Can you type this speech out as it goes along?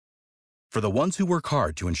For the ones who work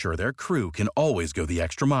hard to ensure their crew can always go the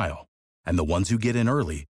extra mile, and the ones who get in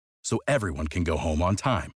early so everyone can go home on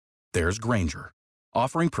time, there's Grainger,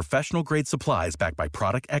 offering professional-grade supplies backed by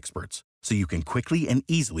product experts so you can quickly and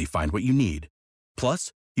easily find what you need.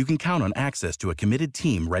 Plus, you can count on access to a committed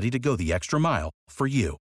team ready to go the extra mile for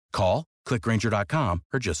you. Call, click Grainger.com,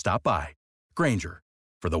 or just stop by. Grainger,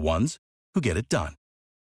 for the ones who get it done.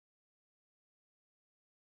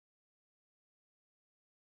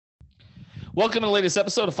 Welcome to the latest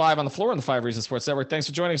episode of Five on the Floor on the Five Reasons Sports Network. Thanks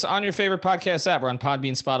for joining us on your favorite podcast app. We're on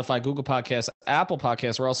Podbean, Spotify, Google Podcasts, Apple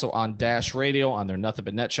Podcasts. We're also on Dash Radio on their Nothing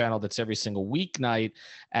But Net channel. That's every single weeknight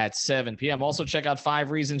at 7 p.m. Also, check out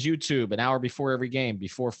Five Reasons YouTube, an hour before every game,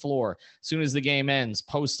 before floor. As soon as the game ends,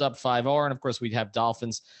 post up 5R. And, of course, we'd have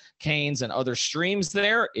Dolphins, Canes, and other streams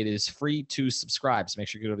there. It is free to subscribe. So make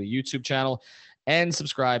sure you go to the YouTube channel and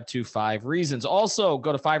subscribe to Five Reasons. Also,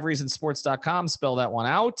 go to fivereasonsports.com. Spell that one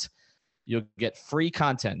out. You'll get free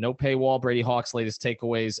content, no paywall, Brady Hawk's latest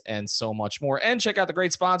takeaways, and so much more. And check out the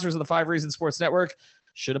great sponsors of the Five Reasons Sports Network.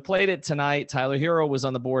 Should have played it tonight. Tyler Hero was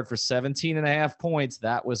on the board for 17.5 points.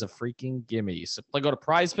 That was a freaking gimme. So go to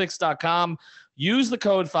prizepicks.com. Use the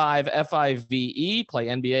code 5, F-I-V-E. Play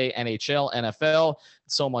NBA, NHL, NFL,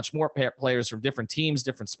 so much more. Players from different teams,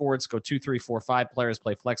 different sports. Go 2, 3, 4, 5 players.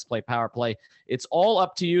 Play flex, play power play. It's all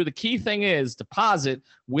up to you. The key thing is deposit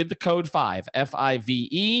with the code 5,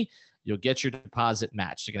 F-I-V-E. You'll get your deposit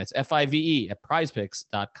matched. Again, it's FIVE at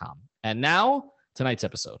prizepicks.com. And now, tonight's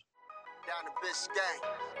episode. Down the bitch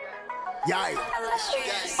gang.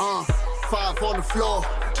 Five on the floor,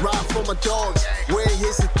 ride for my dogs. Where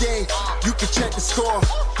here's the thing, you can check the score.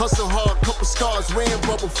 Hustle hard, couple scars, wearing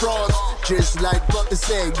bubble frauds. Just like Butler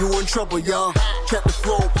said, you in trouble, y'all. Kept the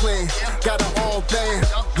floor playing, got it all banned.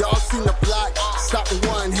 Y'all seen the block, stop with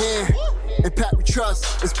one hand. And Pat we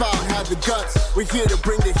trust, Inspire have the guts. We're here to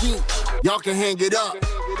bring the heat, y'all can hang it up.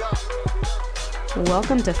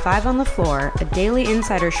 Welcome to Five on the Floor, a daily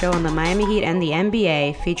insider show on the Miami Heat and the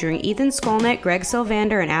NBA, featuring Ethan Skolnick, Greg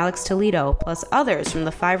Sylvander, and Alex Toledo, plus others from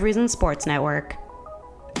the Five Reasons Sports Network.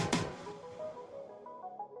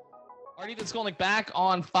 All right, Ethan Skolnick back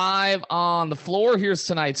on Five on the Floor. Here's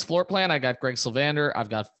tonight's floor plan. I got Greg Sylvander. I've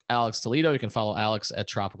got Alex Toledo. You can follow Alex at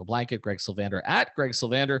Tropical Blanket, Greg Sylvander at Greg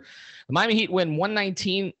Sylvander. The Miami Heat win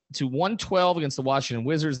 119-112 against the Washington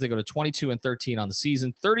Wizards. They go to 22-13 on the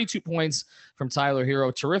season. 32 points from Tyler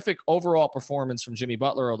Hero. Terrific overall performance from Jimmy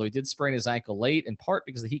Butler, although he did sprain his ankle late, in part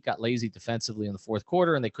because the Heat got lazy defensively in the fourth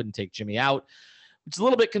quarter and they couldn't take Jimmy out, which is a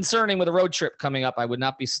little bit concerning with a road trip coming up. I would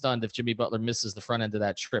not be stunned if Jimmy Butler misses the front end of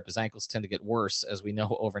that trip. His ankles tend to get worse, as we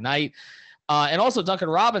know, overnight. And also Duncan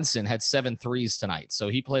Robinson had 7 threes tonight. So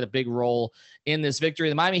he played a big role in this victory.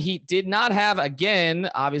 The Miami Heat did not have, again,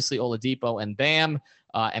 obviously Oladipo and Bam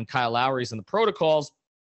and Kyle Lowry's in the protocols.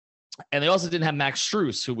 And they also didn't have Max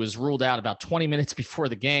Strus, who was ruled out about 20 minutes before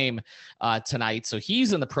the game tonight. So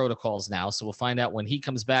he's in the protocols now. So we'll find out when he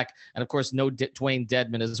comes back. And, of course, no Dwayne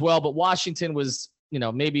Dedmon as well. But Washington was,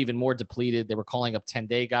 maybe even more depleted. They were calling up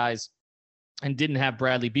 10-day guys and didn't have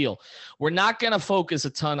Bradley Beal. We're not going to focus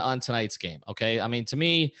a ton on tonight's game, okay? I mean, to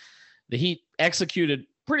me, the Heat executed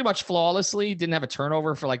pretty much flawlessly, didn't have a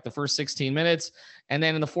turnover for like the first 16 minutes, and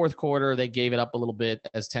then in the fourth quarter, they gave it up a little bit,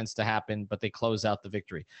 as tends to happen, but they closed out the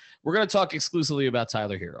victory. We're going to talk exclusively about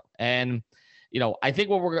Tyler Hero. And, I think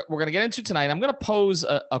what we're going to get into tonight, I'm going to pose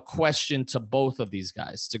a question to both of these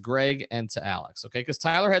guys, to Greg and to Alex, okay? Because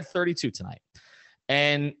Tyler had 32 tonight.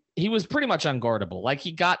 And he was pretty much unguardable. Like,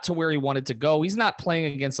 he got to where he wanted to go. He's not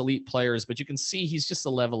playing against elite players, but you can see he's just a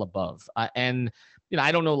level above. And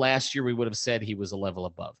I don't know, last year we would have said he was a level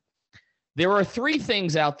above. There are 3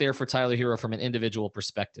 things out there for Tyler Hero from an individual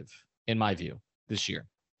perspective, in my view, this year.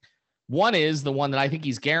 One is the one that I think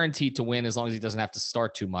he's guaranteed to win as long as he doesn't have to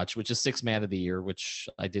start too much, which is 6th man of the year, which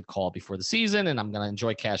I did call before the season, and I'm going to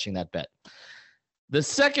enjoy cashing that bet. The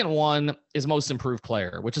second one is most improved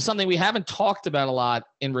player, which is something we haven't talked about a lot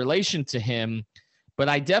in relation to him, but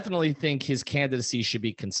I definitely think his candidacy should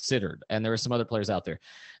be considered. And there are some other players out there.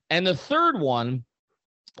 And the third one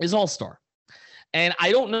is all-star. And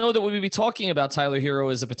I don't know that we would be talking about Tyler Hero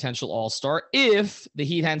as a potential all-star if the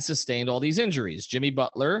Heat hadn't sustained all these injuries. Jimmy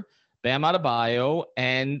Butler, Bam Adebayo,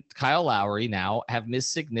 and Kyle Lowry now have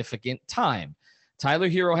missed significant time. Tyler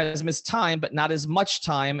Hero has missed time, but not as much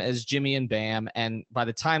time as Jimmy and Bam. And by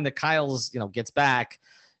the time that Kyle's, gets back,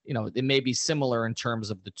 it may be similar in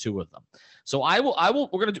terms of the two of them. So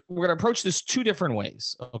we're going to approach this 2 different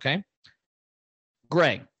ways. Okay.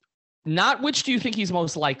 Greg, not which do you think he's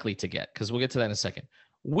most likely to get? Because we'll get to that in a second.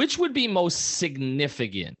 Which would be most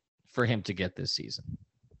significant for him to get this season?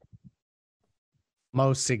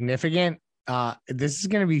 Most significant? this is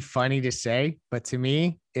going to be funny to say, but to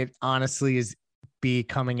me, it honestly is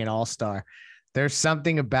becoming an all-star. There's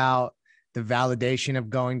something about the validation of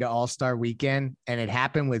going to All-Star weekend, and it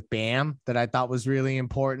happened with Bam, that I thought was really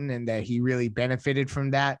important and that he really benefited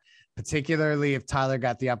from that, particularly if Tyler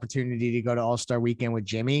got the opportunity to go to All-Star weekend with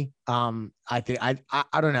Jimmy. I think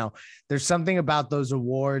I don't know. There's something about those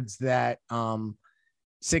awards that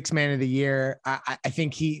Sixth Man of the Year. I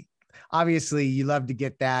think he obviously you love to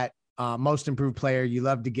get that most improved player. You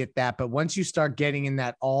love to get that. But once you start getting in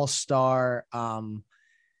that all-star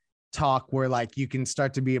talk where like you can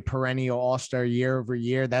start to be a perennial all-star year over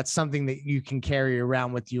year, that's something that you can carry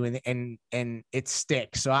around with you and it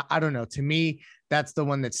sticks. So I don't know. To me, that's the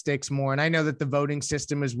one that sticks more. And I know that the voting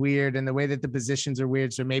system is weird and the way that the positions are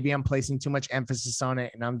weird. So maybe I'm placing too much emphasis on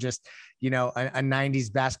it. And I'm just, a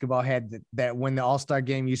 90s basketball head that when the all-star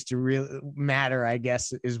game used to really matter, I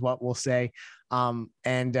guess is what we'll say. So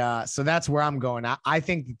that's where I'm going. I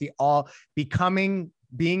think that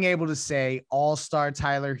being able to say all-star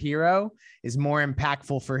Tyler Herro is more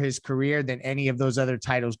impactful for his career than any of those other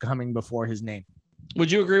titles coming before his name.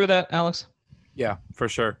 Would you agree with that, Alex? Yeah, for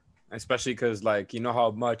sure. Especially because,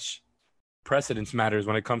 how much precedence matters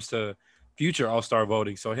when it comes to future all-star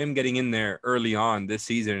voting. So him getting in there early on this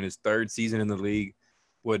season, in his third season in the league,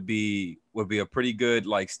 would be a pretty good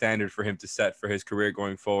standard for him to set for his career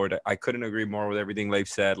going forward. I couldn't agree more with everything Leif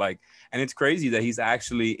said. And it's crazy that he's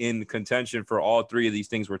actually in contention for all three of these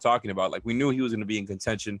things we're talking about. We knew he was going to be in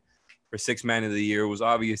contention for Sixth Man of the Year. It was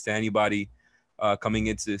obvious to anybody coming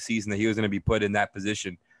into the season that he was going to be put in that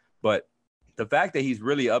position. But the fact that he's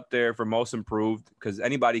really up there for most improved, because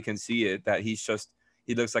anybody can see it, that he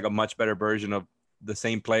looks like a much better version of the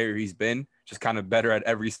same player he's been, just kind of better at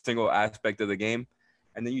every single aspect of the game.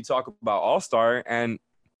 And then you talk about all-star, and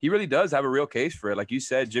he really does have a real case for it. Like you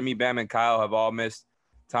said, Jimmy, Bam, and Kyle have all missed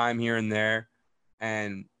time here and there.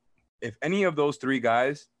 And if any of those three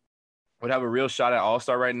guys would have a real shot at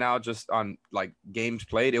all-star right now, just on games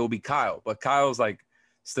played, it will be Kyle. But Kyle's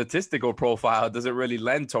statistical profile doesn't really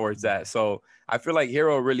lend towards that. So I feel like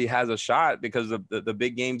Herro really has a shot because of the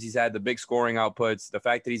big games he's had, the big scoring outputs, the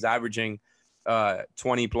fact that he's averaging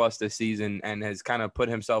 20 plus this season and has kind of put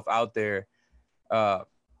himself out there.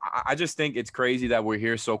 I just think it's crazy that we're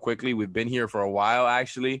here so quickly. We've been here for a while,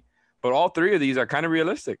 actually, but all three of these are kind of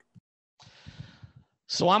realistic.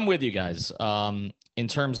 So I'm with you guys in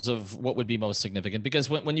terms of what would be most significant, because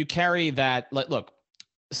when you carry that, look,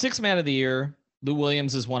 Sixth Man of the Year, Lou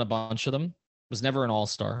Williams has won a bunch of them, was never an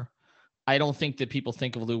all-star. I don't think that people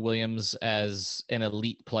think of Lou Williams as an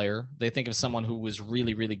elite player. They think of someone who was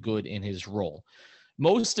really, really good in his role.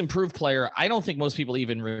 Most improved player, I don't think most people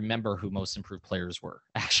even remember who most improved players were,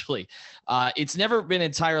 actually. It's never been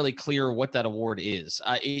entirely clear what that award is.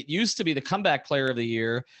 It used to be the comeback player of the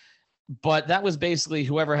year, but that was basically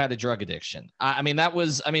whoever had a drug addiction.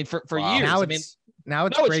 For wow. years. Now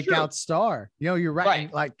it's breakout star. You're right.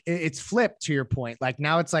 It's flipped to your point.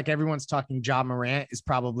 Now it's everyone's talking Ja Morant is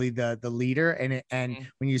probably the leader. And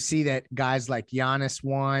when you see that guys like Giannis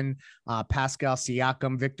won, Pascal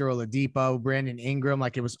Siakam, Victor Oladipo, Brandon Ingram,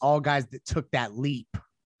 it was all guys that took that leap.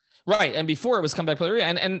 Right. And before it was comeback player.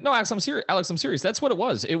 And no, Alex, I'm serious. That's what it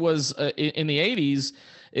was. It was in the 80s.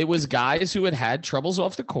 It was guys who had troubles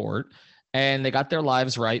off the court, and they got their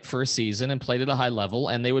lives right for a season and played at a high level,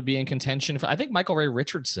 and they would be in contention for, I think Michael Ray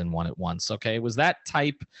Richardson won it once. Okay. It was that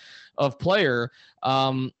type of player.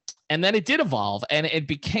 And then it did evolve, and it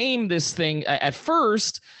became this thing. At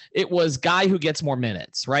first it was guy who gets more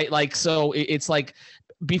minutes, right? So it's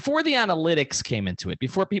before the analytics came into it,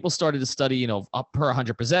 before people started to study, up per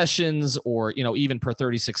 100 possessions or, even per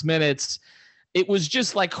 36 minutes, it was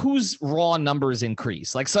just whose raw numbers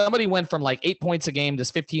increase. Somebody went from 8 points a game to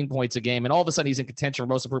 15 points a game, and all of a sudden he's in contention for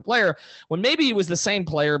most improved player, when maybe he was the same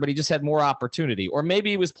player, but he just had more opportunity, or maybe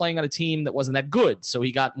he was playing on a team that wasn't that good, so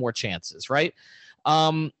he got more chances, right?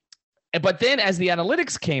 But then as the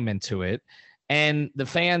analytics came into it and the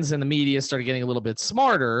fans and the media started getting a little bit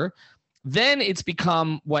smarter, then it's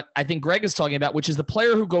become what I think Greg is talking about, which is the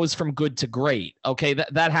player who goes from good to great. Okay,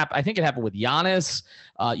 that happened. I think it happened with Giannis.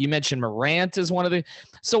 You mentioned Morant as one of the.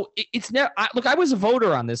 So it's never. Look, I was a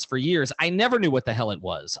voter on this for years. I never knew what the hell it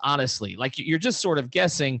was, honestly. You're just sort of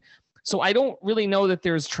guessing. So I don't really know that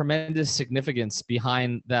there's tremendous significance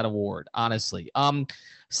behind that award, honestly.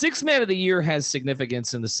 Sixth Man of the Year has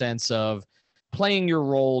significance in the sense of playing your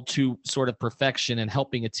role to sort of perfection and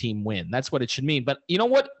helping a team win. That's what it should mean. But you know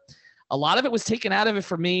what? A lot of it was taken out of it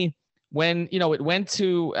for me when, it went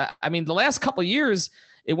to, the last couple of years,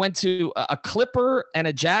 it went to a Clipper and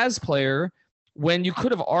a Jazz player when you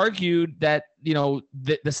could have argued that, the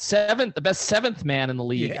best seventh man in the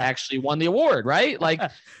league actually won the award, right? Like,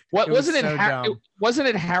 what wasn't it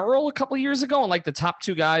Harrell a couple of years ago? And like the top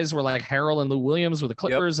two guys were like Harrell and Lou Williams with the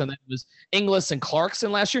Clippers, and then it was Inglis and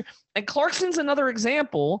Clarkson last year. And Clarkson's another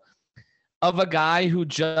example of a guy who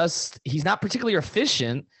he's not particularly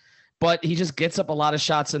efficient, but he just gets up a lot of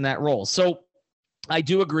shots in that role. So I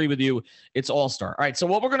do agree with you. It's all-star. All right. So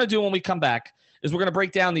what we're going to do when we come back is we're going to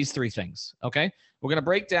break down these three things. Okay. We're going to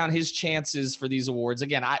break down his chances for these awards.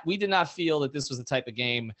 Again, we did not feel that this was the type of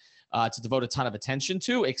game to devote a ton of attention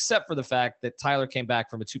to, except for the fact that Tyler came back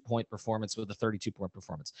from a 2-point performance with a 32-point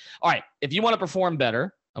performance. All right. If you want to perform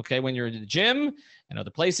better, okay, when you're in the gym and other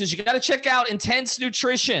places, you got to check out Intense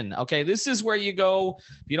Nutrition. Okay, this is where you go.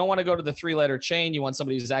 If you don't want to go to the 3-letter chain, you want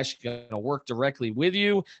somebody who's actually going to work directly with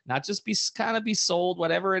you, not just be sold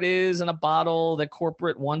whatever it is in a bottle that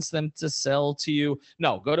corporate wants them to sell to you.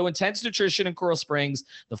 No, go to Intense Nutrition in Coral Springs.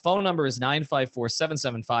 The phone number is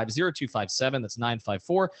 954-775-0257. That's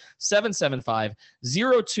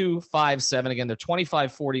 954-775-0257. Again, they're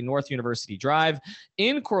 2540 North University Drive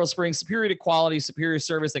in Coral Springs. Superior quality, superior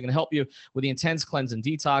service. They can help you with the Intense Cleanse and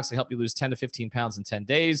Detox. They help you lose 10 to 15 pounds in 10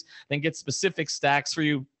 days. Then get specific stacks for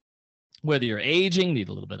you, whether you're aging, need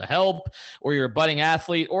a little bit of help, or you're a budding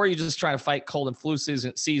athlete, or you're just trying to fight cold and flu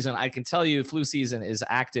season. I can tell you flu season is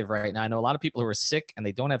active right now. I know a lot of people who are sick and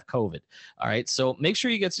they don't have COVID. All right. So make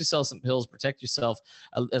sure you get yourself some pills, protect yourself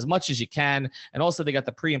as much as you can. And also they got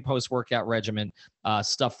the pre and post workout regimen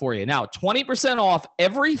stuff for you. Now, 20% off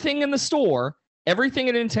everything in the store, everything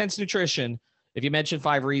in Intense Nutrition, if you mention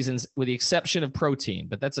 5 reasons, with the exception of protein,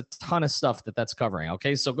 but that's a ton of stuff that's covering.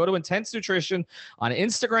 Okay. So go to Intense Nutrition on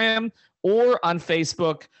Instagram or on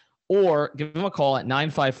Facebook, or give them a call at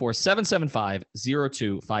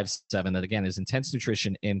 954-775-0257. That again is Intense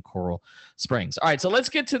Nutrition in Coral Springs. All right. So let's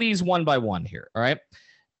get to these one by one here. All right.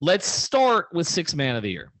 Let's start with 6th man of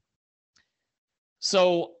the year.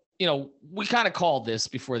 So, we kind of called this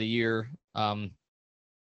before the year.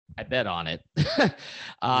 I bet on it.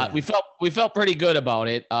 We felt pretty good about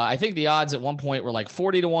it. I think the odds at one point were like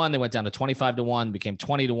 40-1. They went down to 25-1, became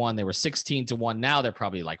 20-1. They were 16-1. Now they're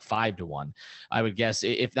probably like 5-1, I would guess,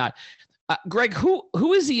 if not. Greg,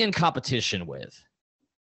 who is he in competition with?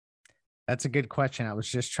 That's a good question. I was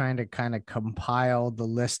just trying to kind of compile the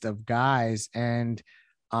list of guys, and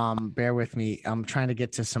bear with me. I'm trying to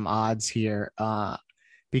get to some odds here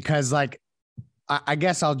because I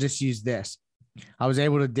guess I'll just use this. I was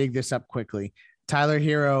able to dig this up quickly. Tyler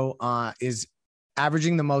Hero is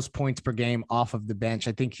averaging the most points per game off of the bench.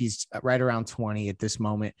 I think he's right around 20 at this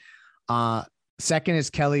moment. Second is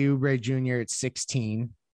Kelly Oubre Jr. at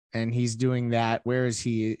 16, and he's doing that. Where is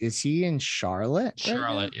he? Is he in Charlotte?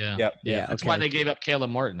 Charlotte, yeah. Yep. Yeah. That's why they gave up Caleb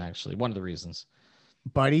Martin, actually. One of the reasons.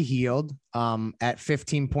 Buddy Hield at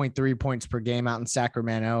 15.3 points per game out in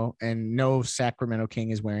Sacramento, and no Sacramento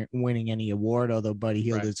King is winning any award, although Buddy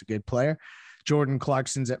Hield is a good player. Jordan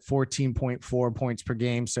Clarkson's at 14.4 points per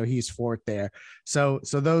game, so he's 4th there. So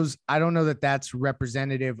those, I don't know that that's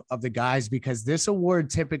representative of the guys, because this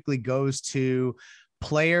award typically goes to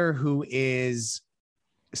player who is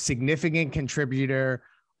significant contributor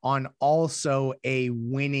on also a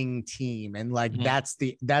winning team. And that's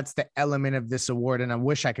the element of this award. And I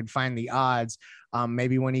wish I could find the odds.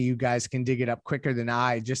 Maybe one of you guys can dig it up quicker than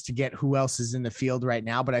I, just to get who else is in the field right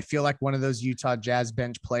now. But I feel like one of those Utah Jazz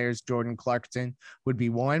bench players, Jordan Clarkson, would be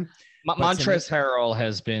one. Montrezl Harrell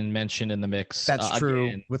has been mentioned in the mix. That's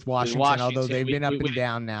true with Washington, although they've been up and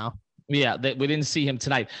down now. Yeah, we didn't see him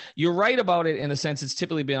tonight. You're right about it in the sense it's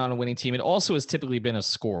typically been on a winning team. It also has typically been a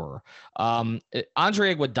scorer. Andre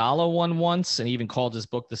Iguodala won once, and he even called his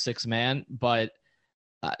book The Sixth Man, but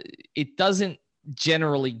it doesn't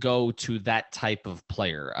generally go to that type of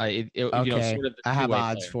player. Okay, sort of I have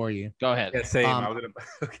odds player. For you. Go ahead. Yeah, same.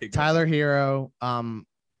 Okay, Tyler Hero,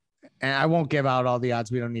 and I won't give out all the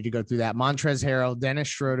odds. We don't need to go through that. Montrezl Harrell, Dennis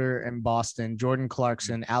Schroeder in Boston, Jordan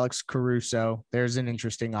Clarkson, Alex Caruso. There's an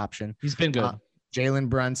interesting option. He's been good. Jalen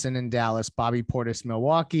Brunson in Dallas, Bobby Portis,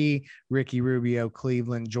 Milwaukee, Ricky Rubio,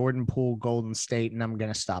 Cleveland, Jordan Poole, Golden State, and I'm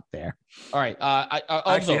going to stop there. All right. I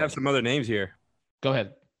actually have some other names here. Go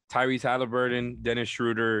ahead. Tyrese Halliburton, Dennis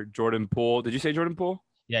Schroeder, Jordan Poole. Did you say Jordan Poole?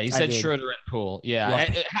 Yeah, you said Schroeder and Poole.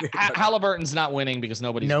 Yeah. Halliburton's not winning because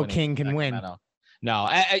nobody's no winning. king can win. No,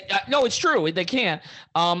 no, it's true. They can't.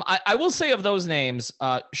 I will say of those names,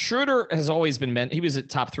 Schroeder has always been he was a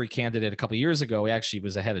top 3 candidate a couple of years ago. He actually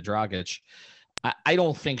was ahead of Dragic. I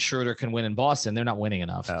don't think Schroeder can win in Boston. They're not winning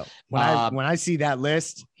enough. Oh. When I see that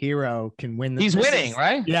list, Hero can win. He's winning,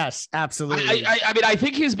 right? Yes, absolutely. I mean, I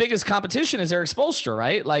think his biggest competition is Eric Spoelstra,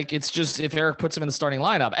 right? Like, it's just if Eric puts him in the starting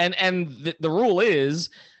lineup, and the rule is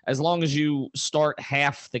as long as you start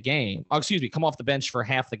half the game. Oh, excuse me, come off the bench for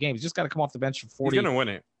half the game. He's just got to come off the bench for 40. He's gonna win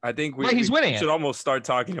it. I think we should almost start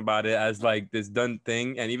talking about it as like this done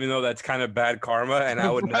thing. And even though that's kind of bad karma, and I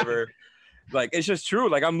would never. Like, it's just true.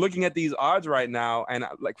 Like, I'm looking at these odds right now. And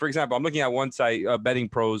like, for example, I'm looking at one site, Betting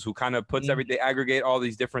Pros, who kind of puts everything, aggregate all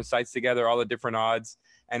these different sites together, all the different odds.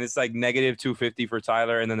 And it's like negative 250 for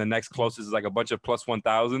Tyler. And then the next closest is like a bunch of plus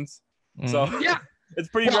 1000s. So yeah, it's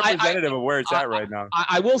pretty representative of where it's at right now.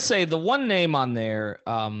 I will say the one name on there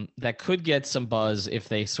that could get some buzz if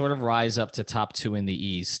they sort of rise up to top 2 in the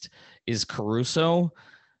East is Caruso,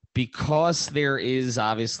 because there is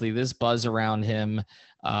obviously this buzz around him.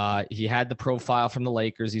 He had the profile from the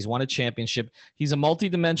Lakers. He's won a championship. He's a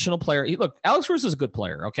multi-dimensional player. Look, Alex Caruso is a good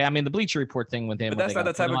player. Okay, I mean the Bleacher Report thing with him. But that's not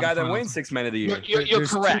the type of guy that wins 6 men of the year. You're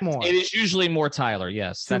correct. It is usually more Tyler.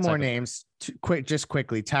 Yes, two more names. Just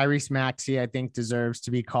quickly. Tyrese Maxey, I think, deserves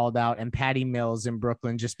to be called out, and Patty Mills in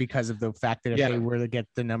Brooklyn, just because of the fact that if they were to get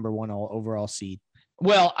the number 1 overall seed.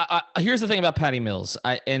 Well, here's the thing about Patty Mills.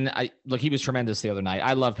 Look, he was tremendous the other night.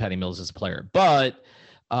 I love Patty Mills as a player, but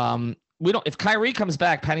if Kyrie comes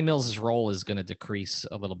back, Patty Mills' role is going to decrease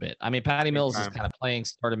a little bit. I mean, Patty Mills is kind of playing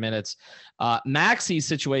starter minutes. Maxey's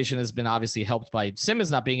situation has been obviously helped by Simmons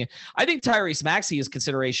not being in. I think Tyrese Maxey is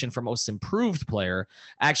consideration for most improved player.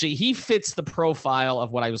 Actually, he fits the profile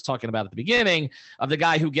of what I was talking about at the beginning of the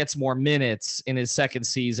guy who gets more minutes in his second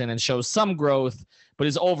season and shows some growth, but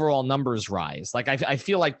his overall numbers rise. Like, I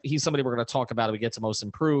feel like he's somebody we're going to talk about if he gets the most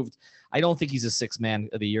improved. I don't think he's a 6 man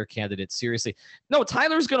of the year candidate. Seriously. No,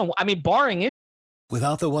 Tyler's going to, I mean, barring it.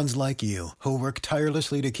 Without the ones like you who work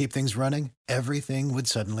tirelessly to keep things running, everything would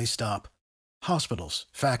suddenly stop. Hospitals,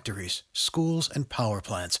 factories, schools, and power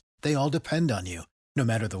plants, they all depend on you. No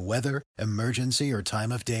matter the weather, emergency, or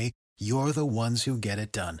time of day, you're the ones who get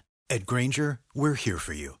it done. At Grainger, we're here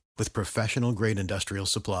for you with professional-grade industrial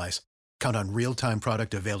supplies. Count on real-time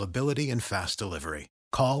product availability and fast delivery.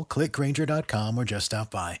 Call, clickgrainger.com, or just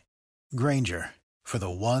stop by. Grainger, for the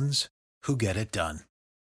ones who get it done.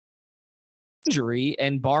 Injury,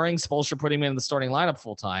 and barring Spoelstra putting him in the starting lineup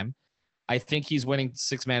full time, I think he's winning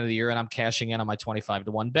 6 man of the year, and I'm cashing in on my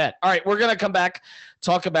 25-1 bet. All right, we're going to come back,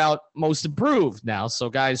 talk about most improved now. So,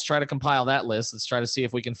 guys, try to compile that list. Let's try to see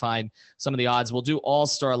if we can find some of the odds. We'll do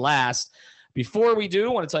All-Star last. Before we do,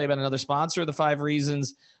 I want to tell you about another sponsor of the 5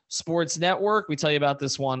 Reasons Sports Network. We tell you about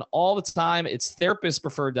this one all the time. It's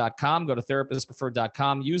therapistpreferred.com. Go to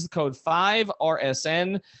therapistpreferred.com. Use the code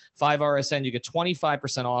 5RSN. 5RSN. You get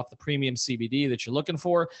 25% off the premium CBD that you're looking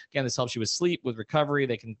for. Again, this helps you with sleep, with recovery.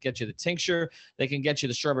 They can get you the tincture. They can get you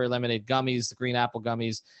the strawberry lemonade gummies, the green apple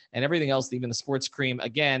gummies, and everything else, even the sports cream.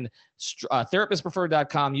 Again,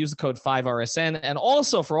 therapistpreferred.com. Use the code 5RSN. And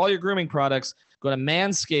also, for all your grooming products, go to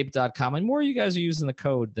manscaped.com. And more of you guys are using the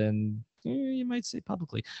code than you might say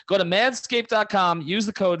publicly. Go to manscaped.com, use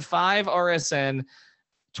the code 5RSN,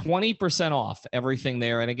 20% off everything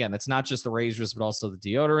there. And again, it's not just the razors, but also the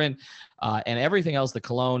deodorant and everything else, the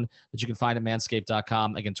cologne that you can find at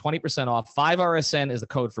manscaped.com. Again, 20% off. 5RSN is the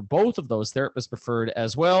code for both of those, Therapist Preferred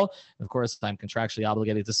as well. And of course, I'm contractually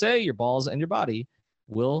obligated to say your balls and your body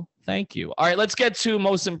will thank you. All right, let's get to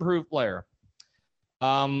most improved player.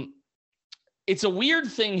 It's a weird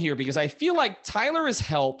thing here because I feel like Tyler has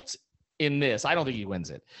helped in this. I don't think he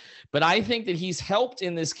wins it, but I think that he's helped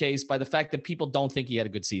in this case by the fact that people don't think he had a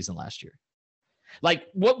good season last year. Like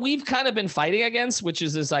what we've kind of been fighting against, which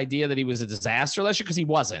is this idea that he was a disaster last year, because he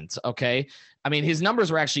wasn't. Okay. I mean, his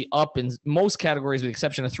numbers were actually up in most categories with the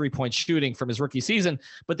exception of 3-point shooting from his rookie season,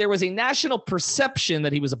 but there was a national perception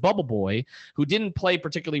that he was a bubble boy who didn't play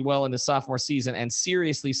particularly well in his sophomore season and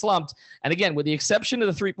seriously slumped. And again, with the exception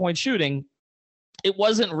of the 3-point shooting, it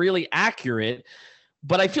wasn't really accurate.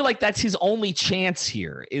 But I feel like that's his only chance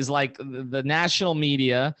here is like the national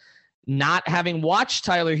media not having watched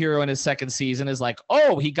Tyler Hero in his second season is like,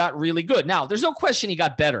 oh, he got really good. Now, there's no question he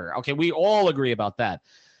got better. Okay, we all agree about that.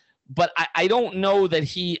 But I don't know that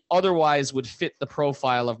he otherwise would fit the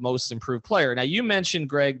profile of most improved player. Now, you mentioned,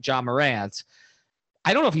 Greg, Ja Morant.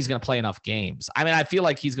 I don't know if he's going to play enough games. I mean, I feel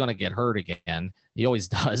like he's going to get hurt again. He always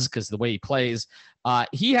does because the way he plays.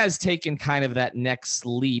 He has taken kind of that next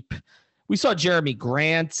leap. We saw Jeremy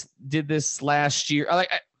Grant did this last year.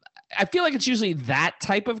 I feel like it's usually that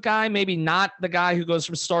type of guy, maybe not the guy who goes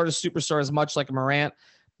from star to superstar as much like a Morant,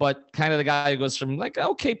 but kind of the guy who goes from like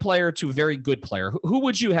okay player to very good player. Who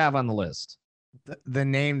would you have on the list? The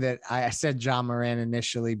name that I said Ja Morant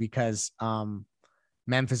initially because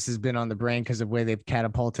Memphis has been on the brain because of where they've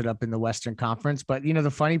catapulted up in the Western Conference. But, you know,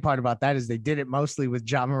 the funny part about that is they did it mostly with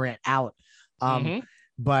Ja Morant out.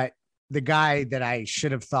 But the guy that I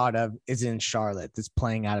should have thought of is in Charlotte that's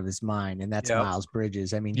playing out of his mind, and that's Miles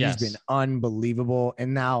Bridges. I mean, he's been unbelievable.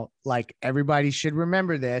 And now, like, everybody should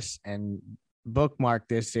remember this and bookmark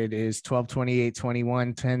this. It is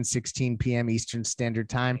 12/28/21, 10:16 p.m. Eastern Standard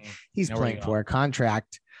Time. He's playing for a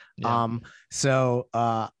contract. So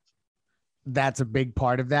that's a big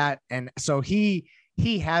part of that. And so he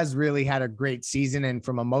has really had a great season, and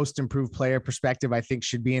from a most improved player perspective, I think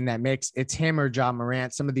should be in that mix. It's him or Ja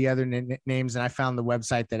Morant. Some of the other names, and I found the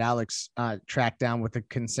website that Alex tracked down with the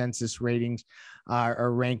consensus ratings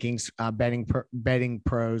or rankings, betting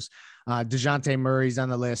pros. DeJounte Murray's on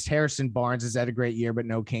the list. Harrison Barnes has had a great year, but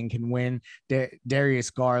no king can win. Darius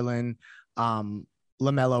Garland,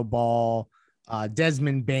 LaMelo Ball,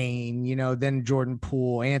 Desmond Bain, you know, then Jordan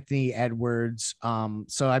Poole, Anthony Edwards.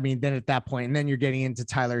 So, I mean, then at that point, and then you're getting into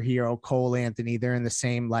Tyler Hero, Cole Anthony, they're in the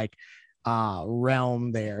same like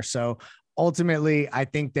realm there. So ultimately, I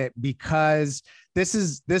think that because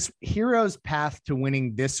this Hero's path to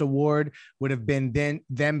winning this award would have been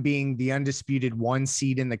them being the undisputed 1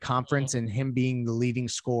 seed in the conference and him being the leading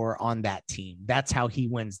scorer on that team. That's how he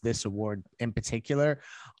wins this award in particular.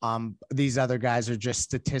 These other guys are just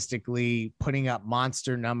statistically putting up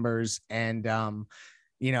monster numbers. And,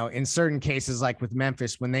 you know, in certain cases, like with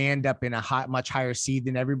Memphis, when they end up in a much higher seed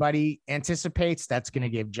than everybody anticipates, that's going to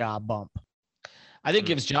give Ja a bump. I think it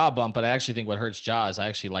gives Ja a bump, but I actually think what hurts Ja is I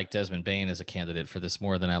actually like Desmond Bain as a candidate for this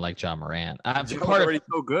more than I like Ja Morant. He's already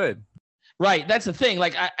so good. Right. That's the thing.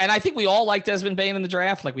 Like, I think we all like Desmond Bain in the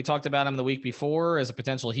draft. Like we talked about him the week before as a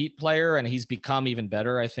potential Heat player, and he's become even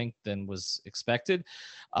better, I think, than was expected.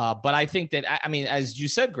 But I think that, I mean, as you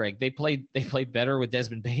said, Greg, they played better with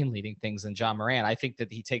Desmond Bain leading things than Ja Morant. I think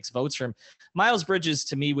that he takes votes from Miles Bridges.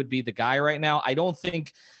 To me, would be the guy right now. I don't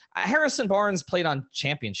think Harrison Barnes played on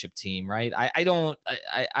championship team, right?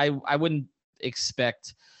 I wouldn't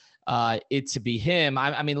expect it to be him.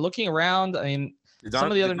 I mean, looking around, I mean, some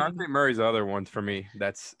of the other DeJounte Murray's the other one for me.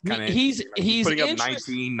 That's kind of he's putting up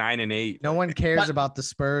 19, 9 and 8. No one cares about the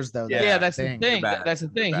Spurs though. That's the thing. That's the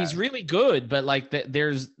thing. He's really good, but like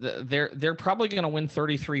they're probably going to win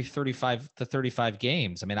 33, 35 to 35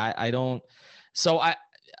 games. I mean, I don't. So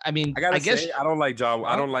I mean, I guess I don't like Ja.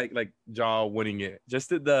 I don't like Ja winning it. Just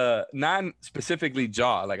the not specifically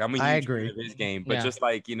Ja. Like I'm a huge fan of his game, but just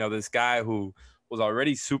like, you know, this guy who was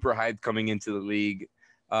already super hyped coming into the league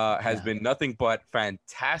has been nothing but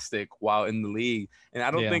fantastic while in the league. And I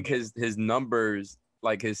don't think his numbers,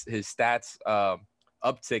 like his stats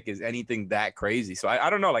uptick is anything that crazy. So I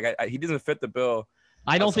don't know. Like he doesn't fit the bill.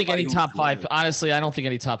 I don't think any top 5. Honestly, I don't think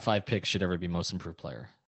any top 5 picks should ever be most improved player.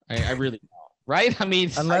 I really don't. Right? I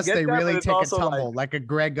mean, unless they really take a tumble, like a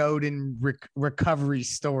Greg Oden recovery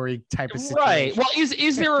story type of situation. Right. Well,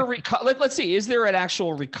 is there a let's see, is there an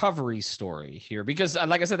actual recovery story here? Because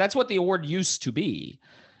like I said, that's what the award used to be.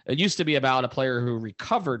 It used to be about a player who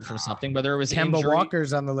recovered from something, whether it was Kemba injury.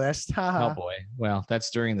 Walker's on the list. Oh boy. Well,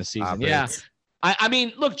 that's during the season. Yeah. I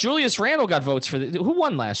mean, look, Julius Randle got votes for who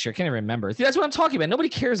won last year? I can't even remember. That's what I'm talking about. Nobody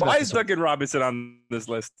cares about. Why is Duncan Robinson on this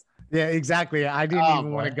list? Yeah, exactly. I didn't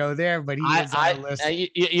even want to go there, but he is on the list.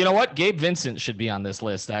 You know what? Gabe Vincent should be on this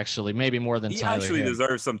list, actually, maybe more than Tyler. He actually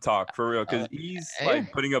deserves some talk for real because he's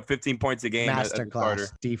like putting up 15 points a game.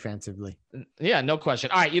 Masterclass defensively. Yeah, no question.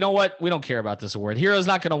 All right, you know what? We don't care about this award. Hero's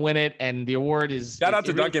not going to win it, and the award is. Shout out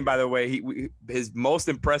to Duncan, by the way. His most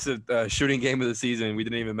impressive shooting game of the season. We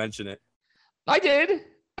didn't even mention it. I did.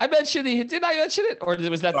 I mentioned did I mention it, or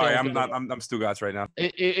was that? Sorry, I'm Stugotz right now.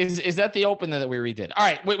 Is that the opener that we redid? All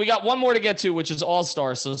right, we got one more to get to, which is All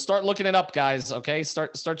Star. So start looking it up, guys. Okay,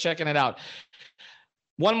 start checking it out.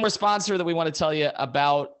 One more sponsor that we want to tell you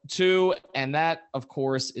about too, and that, of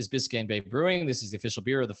course, is Biscayne Bay Brewing. This is the official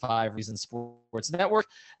beer of the 5 Reasons Sports Network,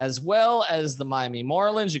 as well as the Miami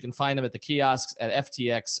Marlins. You can find them at the kiosks at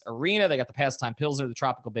FTX Arena. They got the Pastime Pilsner, the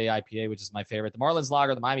Tropical Bay IPA, which is my favorite, the Marlins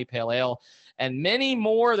Lager, the Miami Pale Ale, and many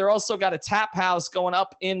more. They're also got a tap house going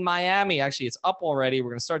up in Miami. Actually, it's up already.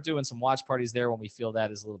 We're going to start doing some watch parties there when we feel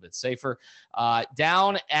that is a little bit safer.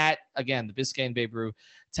 Down at, again, the Biscayne Bay Brew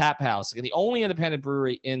Tap House, again, the only independent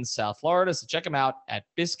brewery in South Florida. So check them out at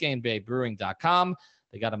BiscayneBayBrewing.com.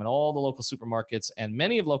 They got them in all the local supermarkets and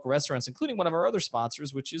many of local restaurants, including one of our other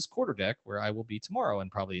sponsors, which is Quarterdeck, where I will be tomorrow and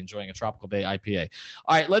probably enjoying a Tropical Bay IPA.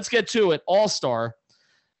 All right, let's get to it. All-Star.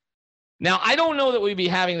 Now, I don't know that we'd be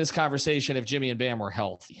having this conversation if Jimmy and Bam were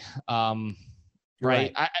healthy. Right?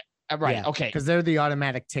 Right. Yeah, okay. Because they're the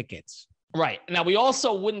automatic tickets. Right. Now, we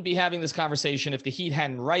also wouldn't be having this conversation if the Heat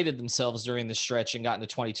hadn't righted themselves during the stretch and gotten to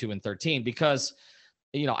 22 and 13, because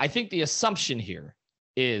I think the assumption here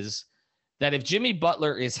is that if Jimmy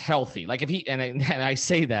Butler is healthy, like if he, and I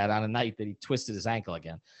say that on a night that he twisted his ankle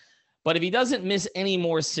again, but if he doesn't miss any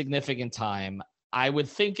more significant time, I would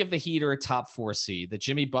think if the Heat are a top 4 seed, that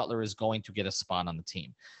Jimmy Butler is going to get a spot on the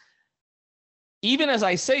team. Even as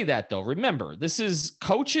I say that, though, remember, this is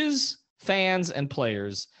coaches, fans, and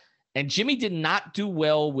players. And Jimmy did not do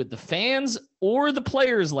well with the fans or the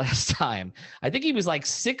players last time. I think he was like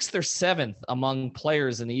 6th or 7th among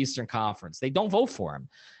players in the Eastern Conference. They don't vote for him.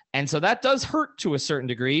 And so that does hurt to a certain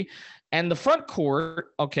degree. And the front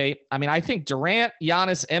court, okay, I mean, I think Durant,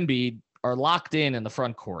 Giannis, Embiid are locked in the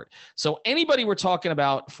front court. So anybody we're talking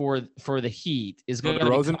about for the Heat is going to be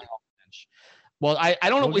coming off the bench. Well, I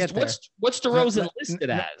don't know. What's DeRozan listed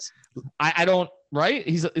as? I don't. Right?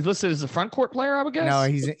 He's listed as a front court player, I would guess. No,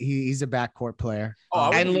 he's a backcourt player.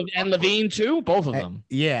 And LaVine too, both of them.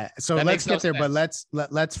 Yeah. So let's get there, but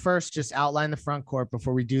let's first just outline the front court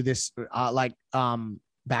before we do this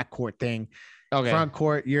backcourt thing. Okay. Front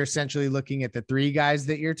court, you're essentially looking at the 3 guys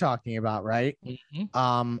that you're talking about, right?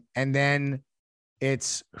 Mm-hmm. And then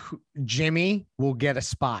it's Jimmy will get a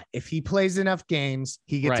spot. If he plays enough games,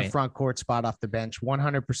 he gets a front court spot off the bench.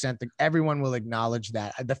 100%. Everyone will acknowledge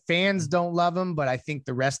that. The fans don't love him, but I think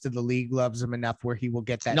the rest of the league loves him enough where he will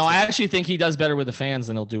get that. No, I actually think he does better with the fans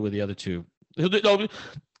than he'll do with the other 2. He'll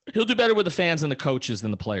do better with the fans and the coaches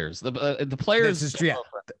than the players. The players. This is true.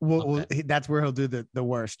 Well, that's where he'll do the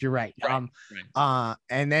worst. You're right.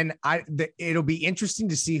 And then it'll be interesting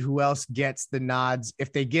to see who else gets the nods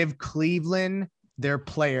if they give Cleveland their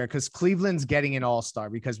player, because Cleveland's getting an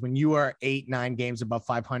all-star, because when you are 8-9 games above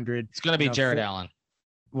 500, it's going to be Jared Allen.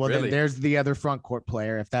 Well, then there's the other front court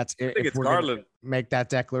player. If we're Garland. Make that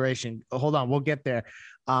declaration. Hold on, we'll get there.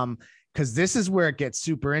 Because this is where it gets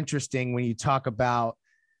super interesting when you talk about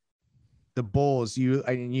the Bulls. You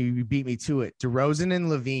beat me to it. DeRozan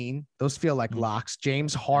and LaVine, those feel like locks.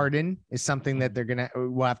 James Harden is something that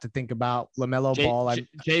we'll have to think about. LaMelo Ball.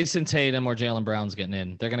 Jason Tatum or Jaylen Brown's getting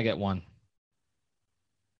in. They're going to get one.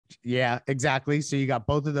 Yeah, exactly. So you got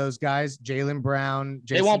both of those guys, Jaylen Brown.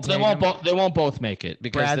 They won't both make it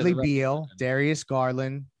because Bradley Beal, Darius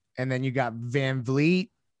Garland, and then you got Van Vliet,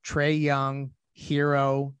 Trae Young,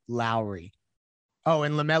 Hero, Lowry. Oh,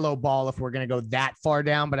 and LaMelo Ball if we're going to go that far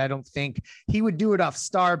down, but I don't think he would do it off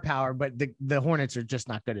star power, but the Hornets are just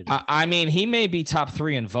not good at it. I mean, he may be top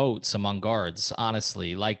 3 in votes among guards,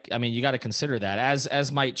 honestly. Like, I mean, you got to consider that,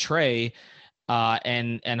 as might Trae.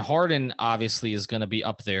 And Harden obviously is going to be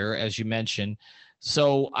up there, as you mentioned.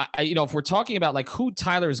 So, if we're talking about like who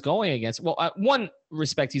Tyler is going against, well, one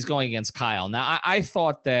respect, he's going against Kyle. Now, I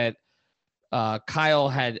thought that Kyle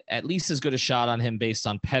had at least as good a shot on him based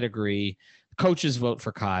on pedigree. Coaches vote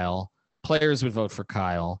for Kyle. Players would vote for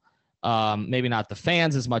Kyle. Maybe not the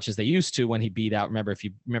fans as much as they used to when he beat out.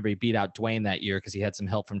 He beat out Dwayne that year because he had some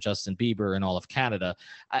help from Justin Bieber and all of Canada.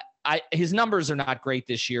 His numbers are not great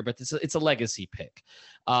this year, but it's a legacy pick.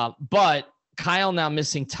 But Kyle now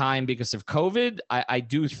missing time because of COVID, I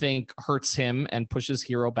do think hurts him and pushes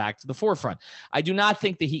Hero back to the forefront. I do not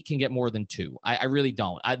think the Heat can get more than 2. I really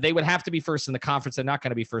don't. They would have to be first in the conference. They're not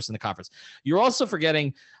going to be first in the conference. You're also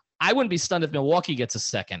forgetting, I wouldn't be stunned if Milwaukee gets a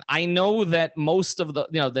second. I know that most of the,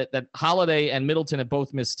 that Holiday and Middleton have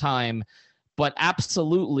both missed time, but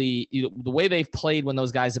absolutely the way they've played when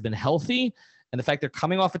those guys have been healthy and the fact they're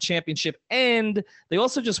coming off a championship and they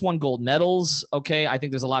also just won gold medals. Okay. I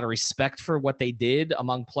think there's a lot of respect for what they did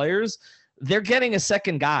among players. They're getting a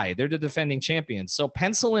second guy. They're the defending champions. So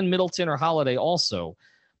pencil in Middleton or Holiday also.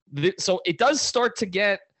 So it does start to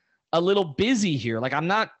get a little busy here. Like, I'm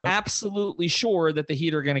not absolutely sure that the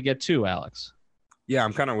Heat are going to get 2, Alex. Yeah,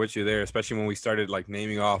 I'm kind of with you there, especially when we started like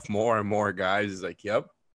naming off more and more guys. It's like, yep.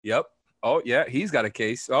 Oh, yeah, he's got a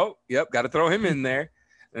case. Oh, yep, got to throw him in there.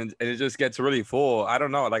 And it just gets really full. I don't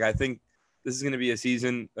know. Like, I think this is going to be a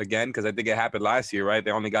season again, because I think it happened last year, right?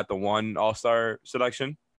 They only got the 1 all-star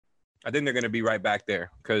selection. I think they're going to be right back there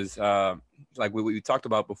because, like we talked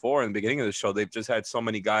about before in the beginning of the show, they've just had so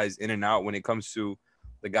many guys in and out when it comes to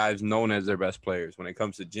the guys known as their best players. When it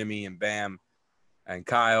comes to Jimmy and Bam and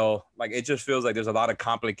Kyle, like, it just feels like there's a lot of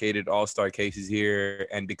complicated all-star cases here.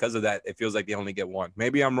 And because of that, it feels like they only get 1.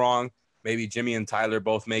 Maybe I'm wrong. Maybe Jimmy and Tyler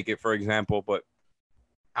both make it, for example, but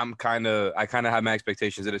I kind of have my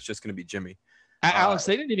expectations that it's just going to be Jimmy. Alex,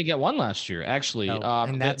 they didn't even get 1 last year, actually. No,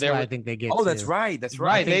 and that's why I think they get. Oh, that's right. That's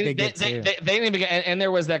right. They didn't even get. And there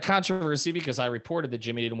was that controversy because I reported that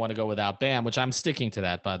Jimmy didn't want to go without Bam, which I'm sticking to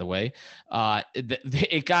that, by the way.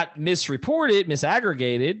 It got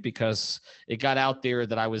misaggregated because it got out there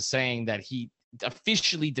that I was saying that he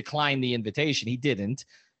officially declined the invitation. He didn't,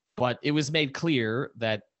 but it was made clear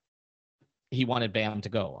that he wanted Bam to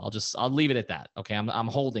go. I'll leave it at that. Okay. I'm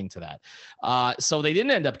holding to that. So they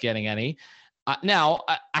didn't end up getting any. Now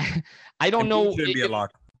I don't know. Should be a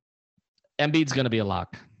lock. Embiid's going to be a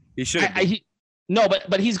lock. He should. No,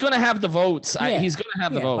 but he's going to have the votes. Yeah. He's going to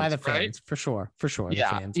have the votes by the fans, right? for sure. Yeah,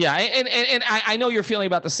 the fans. yeah, and I know you're feeling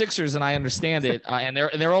about the Sixers, and I understand it. And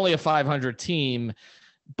they're only a 500 team,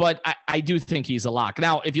 but I do think he's a lock.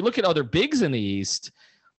 Now, if you look at other bigs in the East,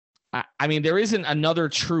 I mean, there isn't another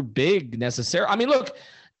true big necessary. I mean, look,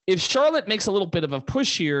 if Charlotte makes a little bit of a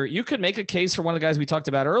push here, you could make a case for one of the guys we talked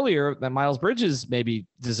about earlier that Miles Bridges may be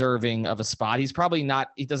deserving of a spot. He's probably not.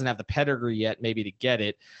 He doesn't have the pedigree yet, maybe to get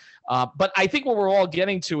it. But I think what we're all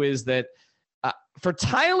getting to is that for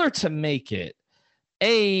Tyler to make it,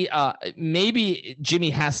 maybe Jimmy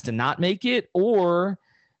has to not make it, or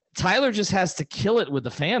Tyler just has to kill it with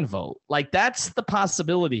the fan vote. Like, that's the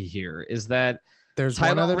possibility here, is that there's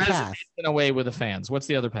Tyler one other path in a way with the fans. What's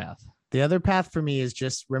the other path? The other path for me is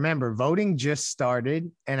just remember, voting just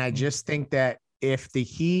started. And I just think that if the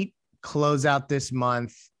Heat close out this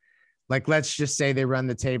month, like, let's just say they run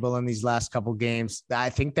the table in these last couple games, I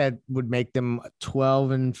think that would make them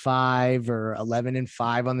 12-5 or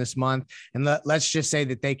 11-5 on this month. And let's just say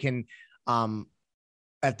that they can,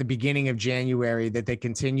 at the beginning of January, that they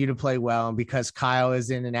continue to play well. And because Kyle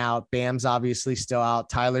is in and out, Bam's obviously still out,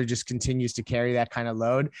 Tyler just continues to carry that kind of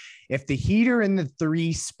load. If the Heat are in the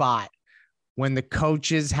 3 spot, when the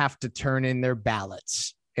coaches have to turn in their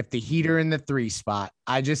ballots, if the Heat are in the 3 spot,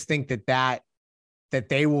 I just think that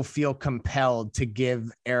they will feel compelled to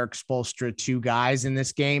give Eric Spoelstra 2 guys in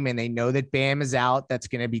this game. And they know that Bam is out. That's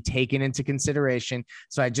going to be taken into consideration.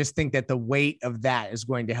 So I just think that the weight of that is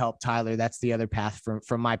going to help Tyler. That's the other path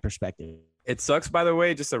from my perspective. It sucks, by the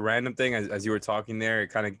way, just a random thing. As you were talking there, it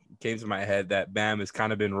kind of came to my head that Bam has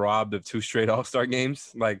kind of been robbed of 2 straight All-Star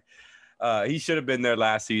games. Like, he should have been there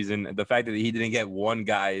last season. The fact that he didn't get 1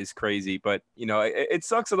 guy is crazy. But, you know, it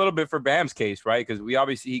sucks a little bit for Bam's case, right?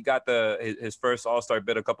 Because he got his first All-Star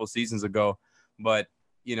bid a couple seasons ago. But,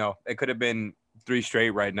 you know, it could have been 3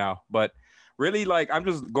 straight right now. But really, like, I'm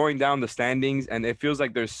just going down the standings, and it feels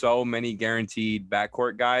like there's so many guaranteed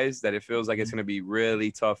backcourt guys that it feels like it's going to be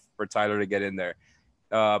really tough for Tyler to get in there.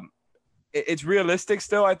 It's realistic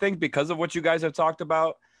still, I think, because of what you guys have talked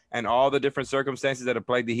about and all the different circumstances that have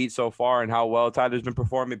plagued the Heat so far and how well Tyler's been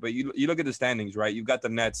performing. But you look at the standings, right? You've got the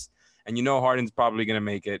Nets, and you know Harden's probably going to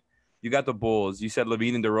make it. You got the Bulls. You said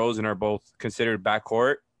LaVine and DeRozan are both considered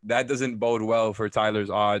backcourt. That doesn't bode well for Tyler's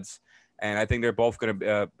odds, and I think they're both going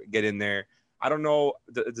to get in there. I don't know.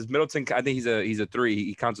 Does Middleton? I think he's a 3.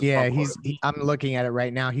 He counts as front court. I'm looking at it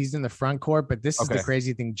right now. He's in the front court, but this is the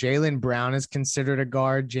crazy thing. Jaylen Brown is considered a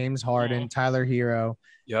guard. James Harden, Tyler Hero,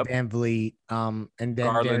 Van Vliet, and then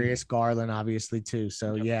Garland. Darius Garland, obviously too.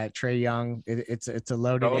 So Trae Young. It's a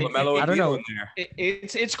loaded. I don't know.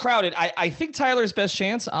 It's crowded. I think Tyler's best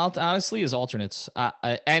chance, honestly, is alternates.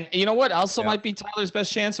 And you know what? Also might be Tyler's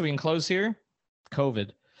best chance. So we can close here.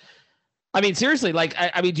 COVID. I mean, seriously, like,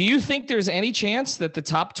 I mean, do you think there's any chance that the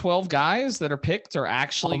top 12 guys that are picked are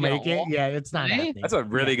actually make it? Yeah, it's not happening. That's a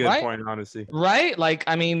really good point, honestly. Right? Like,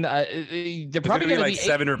 I mean, they're probably going to be like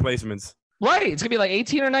 7 replacements. Right. It's going to be like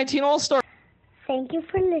 18 or 19 All-Star. Thank you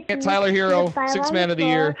for listening. Tyler Hero, 6th Man of the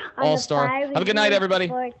Year, All-Star. Have a good night, everybody.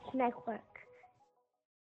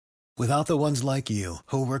 Without the ones like you,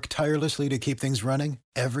 who work tirelessly to keep things running,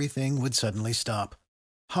 everything would suddenly stop.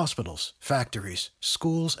 Hospitals, factories,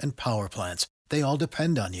 schools, and power plants, they all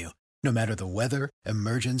depend on you. No matter the weather,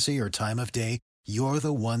 emergency, or time of day, you're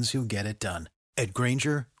the ones who get it done. At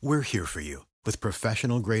Grainger, we're here for you with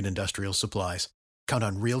professional-grade industrial supplies. Count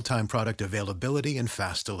on real-time product availability and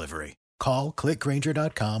fast delivery. Call, click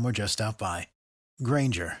Grainger.com, or just stop by.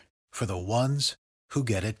 Grainger, for the ones who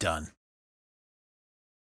get it done.